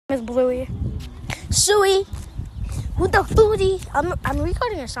Miss Bluey. Suey. With the booty. I'm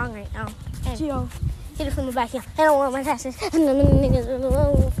recording a song right now. Gio. Hit it from the back, yeah. I don't want my taxes. And the niggas are a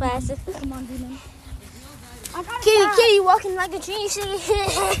little faster. Come on, demon. Kitty walking like a tree.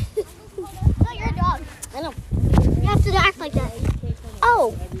 No, you're a dog. I know. You have to act like that.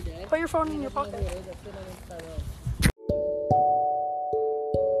 Oh. Put your phone in your pocket.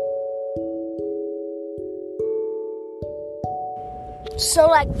 So,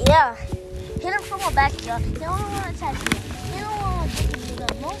 like, yeah. Hit him from the back, yeah. You don't want to attack you. You don't want to take nigga.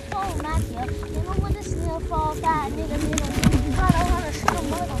 No phone back, yeah. You don't want to steal fall fat, nigga. I don't want to shoot a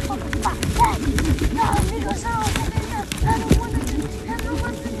motherfucking back. No, niggas, I don't want to do that. I don't want to do this. I don't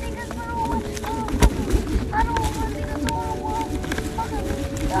want the niggas. I don't want niggas. I don't want fucking,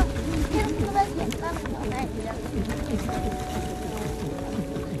 yeah. Hit him from the back, yeah. I don't want that, yeah. I don't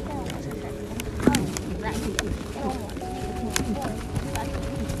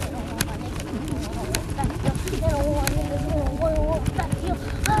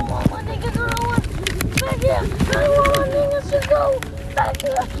want my niggas to go back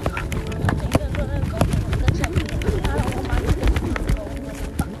here.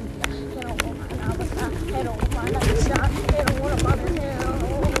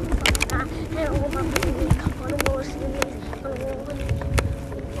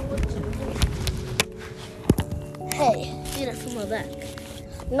 Hey, hit it from my back.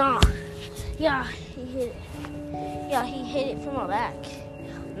 Nah. Yeah, he hit it. Yeah, he hit it from my back.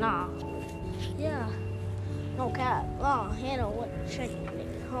 Nah. Yeah. No cap. Oh, hand on what the shit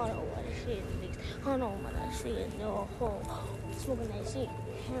niggas. Hold on what the shit niggas. Hold on what the shit no hole. Smoking that shit.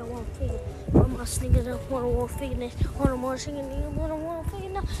 Hand on one figure. All my sneakers up. Hold on one figure this. Hold on one singing niggas. Hold on one figure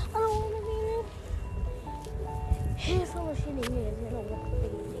now. I don't want to be there. Head full of shitty niggas. I don't want to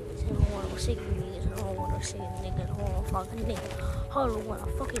figure niggas. I don't want to sick niggas. I don't want to sick niggas. I don't want to fucking niggas. Hold on what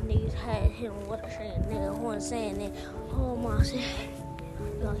the fucking niggas had. Hit on what the shit niggas. Who ain't saying that. Oh my shit.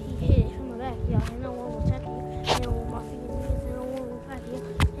 Yo, he hit it from the back. Yo, I know one was attacking you. I don't want my fingers, I don't want my back here.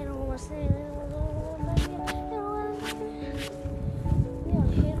 I don't want my sand, I don't want my back here. I don't want my yeah,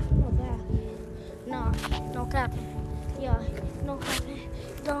 hit it from the back. Nah, no capping. Yeah, no capping.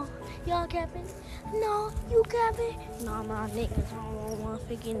 No, y'all capping. No, you capping. Nah, my niggas, I don't want my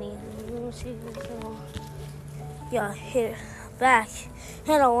freaking niggas. Yeah, hit it back.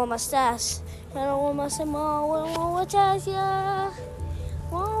 I don't want my stash. I don't want my small, I don't want my chest, yeah.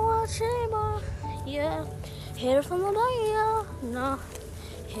 One shame, yeah. Hit her from the back, yeah. No.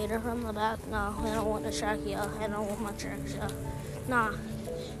 Hit her from the back, no. I don't want the shark, yeah. I don't want my sharks, yeah. Nah.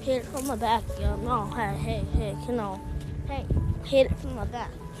 Hit it from the back, yeah. No. Hey, no. Hey, hit it from the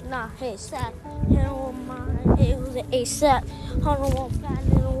back. Nah, hey, sack. I don't want my, hey, who's an A-sack? I don't want fat,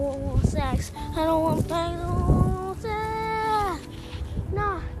 I don't want sacks. I don't want bags, I don't want sacks.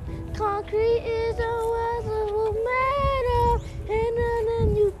 Nah. Concrete is a weather made of. Ain't nothing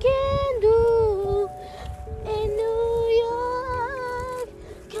you can do in New York.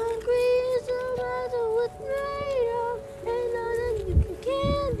 Concrete is a weather with radar. Ain't nothing you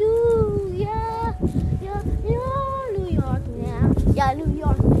can do. Yeah, New York now. Yeah, New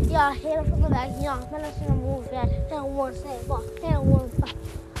York. Yeah, hit it from the back. Yeah, man, I should move fast. I don't want to say ball. I don't want to.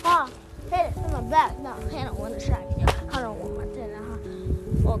 Hit it from the back. No, I don't want to shake. Yeah, I don't want my dinner.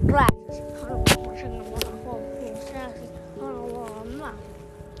 Or glasses. I don't want my sugar.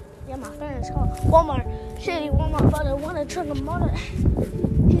 Yeah, my friends called Walmart. Shitty Walmart, but I want to turn the motor.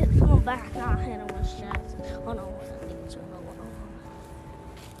 Hit it from the back. Nah, hit it with shots. Oh no, I think it's over.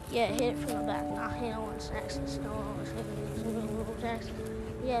 Yeah, hit it from the back. Nah, hit it with sacks. No, sacks.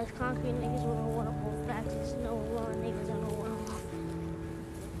 Yeah, it's concrete niggas with a wonderful practice. No raw niggas, I don't want to.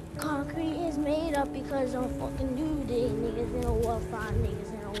 Concrete is made up because I'm fucking do this. Niggas, they don't want five niggas,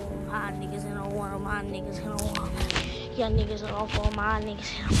 they don't want hot niggas, they don't want my niggas, they don't want. Yeah, niggas are all for my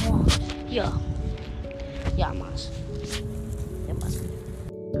niggas and I'm all. Yeah, mas. Yeah, mas.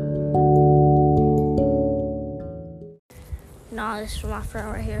 Nah, this is for my friend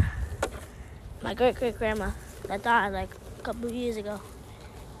right here. My great-great-grandma that died like a couple of years ago.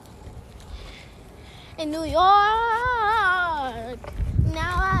 In New York.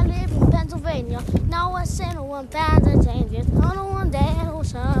 Now I live in Pennsylvania. Now I send one thousand changes. I don't want that whole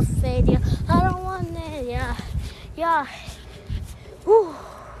stuff fade. I don't want that, yeah. Yeah, whew,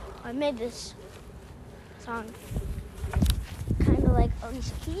 I made this song kind of like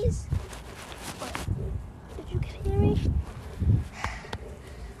Alicia Keys, but did you hear me?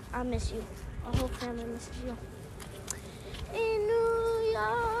 I miss you. I hope family misses you. In New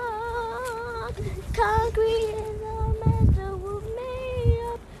York, concrete is a mess that we've made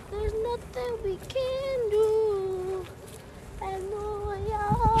up. There's nothing we can do. In New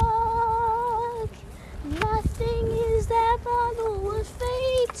York.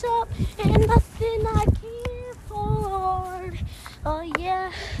 nothing I can't afford. Oh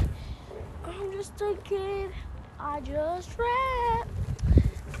yeah, I'm just a kid. I just rap.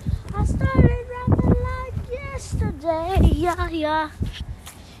 I started rapping like yesterday. Yeah, yeah.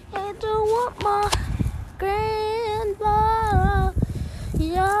 And don't want my grandpa.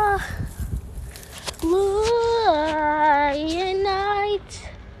 Yeah. Blue light at night.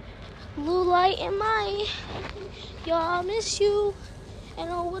 Blue light in my. Yeah, I miss you. And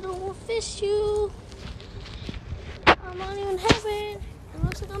I wouldn't fish you. I'm not in heaven. It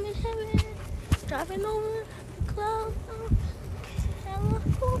looks like I'm in heaven. Driving over the clouds.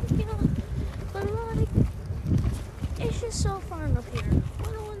 California. But like, it's just so far up here.